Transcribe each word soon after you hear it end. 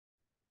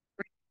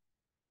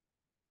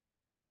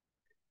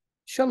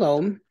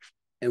Shalom,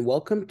 and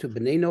welcome to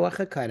B'nai Noach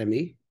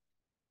Academy,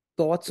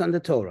 Thoughts on the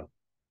Torah.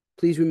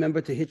 Please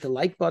remember to hit the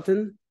like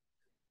button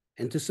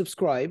and to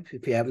subscribe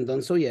if you haven't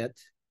done so yet,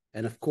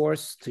 and of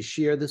course, to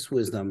share this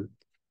wisdom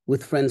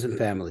with friends and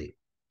family.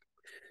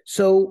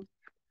 So,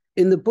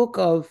 in the book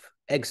of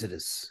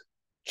Exodus,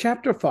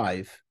 chapter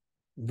 5,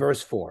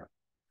 verse 4,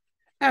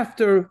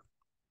 after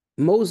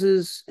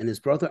Moses and his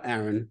brother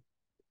Aaron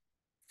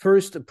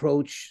first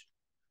approach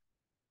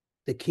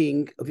the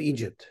king of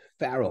Egypt,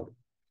 Pharaoh,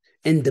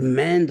 and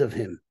demand of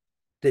him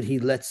that he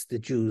lets the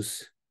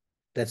Jews,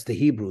 that's the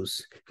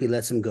Hebrews, he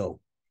lets them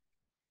go.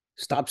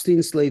 Stops the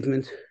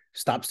enslavement,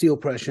 stops the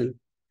oppression,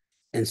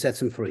 and sets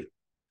them free.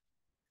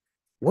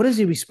 What does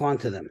he respond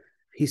to them?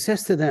 He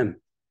says to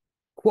them,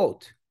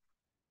 quote,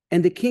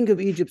 "And the king of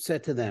Egypt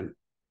said to them,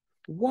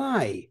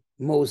 'Why,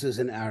 Moses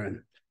and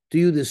Aaron, do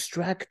you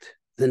distract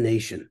the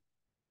nation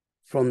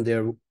from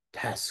their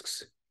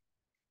tasks?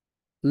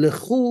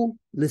 Lechu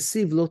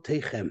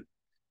lesivlotechem,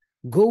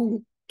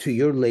 go to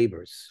your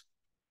labors.'"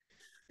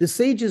 The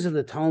sages of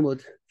the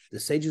Talmud, the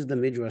sages of the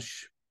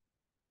Midrash,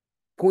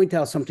 point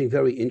out something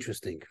very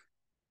interesting.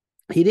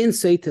 He didn't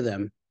say to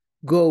them,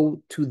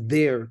 go to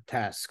their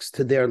tasks,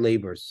 to their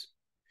labors.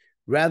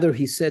 Rather,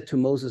 he said to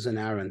Moses and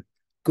Aaron,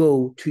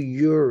 go to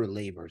your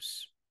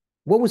labors.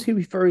 What was he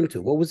referring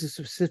to? What was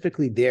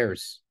specifically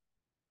theirs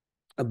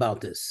about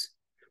this?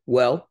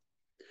 Well,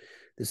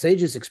 the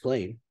sages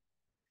explain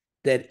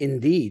that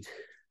indeed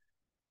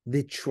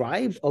the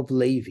tribe of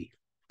Levi,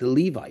 the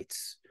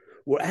Levites,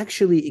 were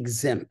actually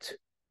exempt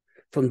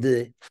from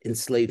the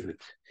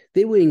enslavement.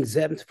 They were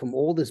exempt from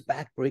all this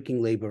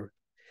backbreaking labor,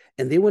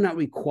 and they were not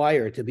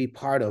required to be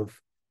part of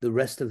the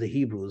rest of the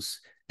Hebrews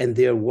and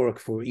their work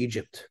for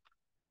Egypt.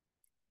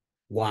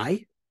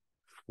 Why?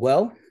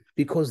 Well,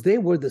 because they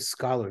were the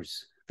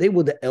scholars. They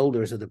were the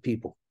elders of the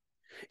people.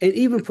 And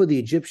even for the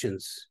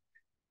Egyptians,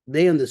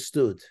 they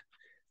understood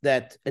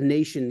that a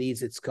nation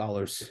needs its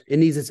scholars, it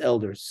needs its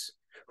elders,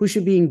 who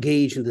should be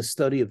engaged in the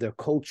study of their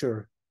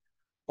culture,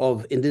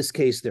 of, in this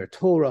case, their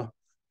Torah,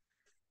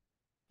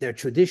 their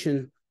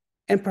tradition,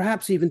 and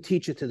perhaps even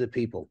teach it to the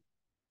people.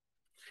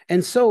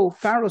 And so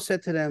Pharaoh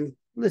said to them,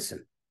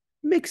 listen,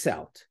 mix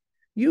out.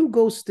 You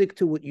go stick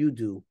to what you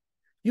do.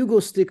 You go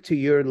stick to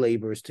your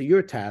labors, to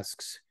your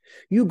tasks.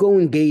 You go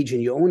engage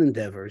in your own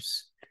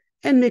endeavors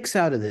and mix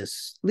out of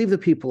this. Leave the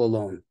people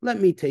alone.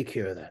 Let me take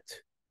care of that.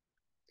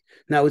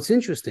 Now, it's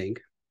interesting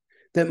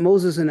that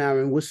Moses and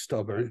Aaron were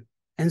stubborn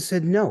and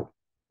said, no,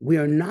 we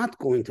are not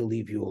going to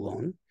leave you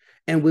alone.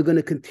 And we're going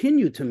to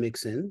continue to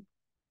mix in,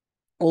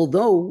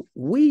 although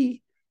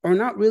we are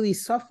not really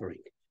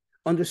suffering.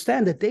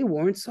 Understand that they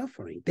weren't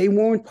suffering. They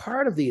weren't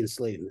part of the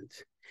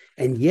enslavement.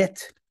 And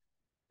yet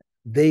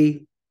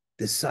they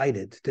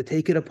decided to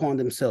take it upon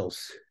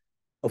themselves,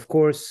 of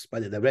course, by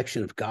the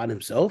direction of God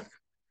himself,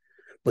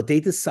 but they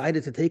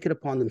decided to take it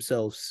upon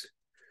themselves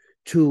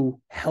to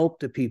help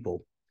the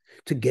people,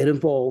 to get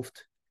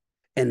involved.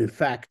 And in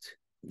fact,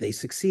 they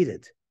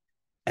succeeded.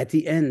 At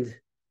the end,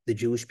 the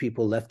Jewish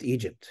people left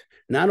Egypt.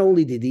 Not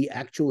only did the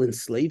actual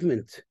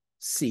enslavement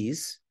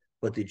cease,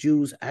 but the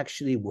Jews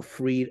actually were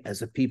freed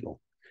as a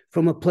people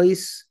from a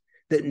place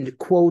that,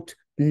 quote,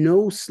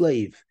 no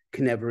slave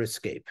can ever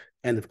escape,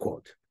 end of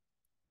quote.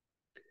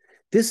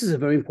 This is a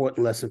very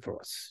important lesson for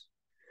us.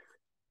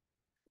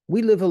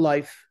 We live a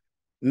life,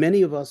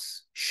 many of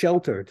us,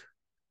 sheltered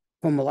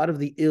from a lot of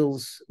the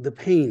ills, the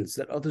pains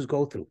that others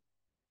go through.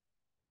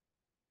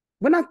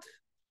 We're not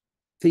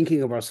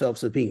thinking of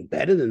ourselves as being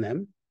better than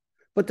them,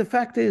 but the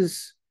fact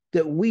is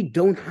that we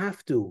don't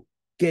have to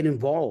get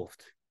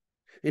involved.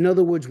 In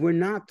other words, we're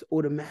not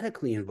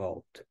automatically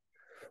involved.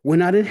 We're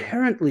not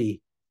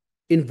inherently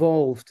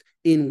involved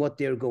in what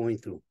they're going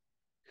through.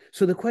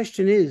 So the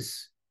question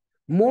is,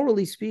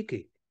 morally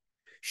speaking,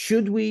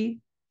 should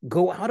we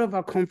go out of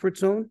our comfort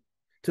zone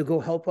to go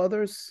help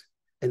others?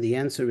 And the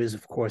answer is,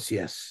 of course,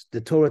 yes.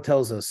 The Torah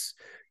tells us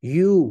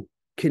you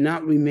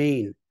cannot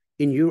remain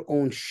in your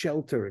own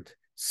sheltered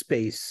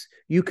space.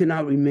 You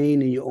cannot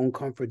remain in your own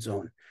comfort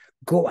zone.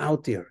 Go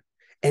out there.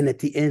 And at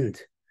the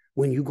end,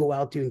 when you go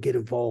out there and get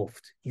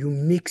involved, you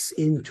mix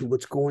into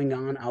what's going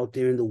on out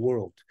there in the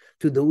world,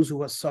 to those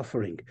who are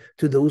suffering,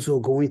 to those who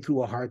are going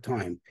through a hard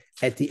time.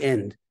 At the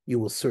end, you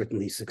will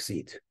certainly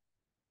succeed.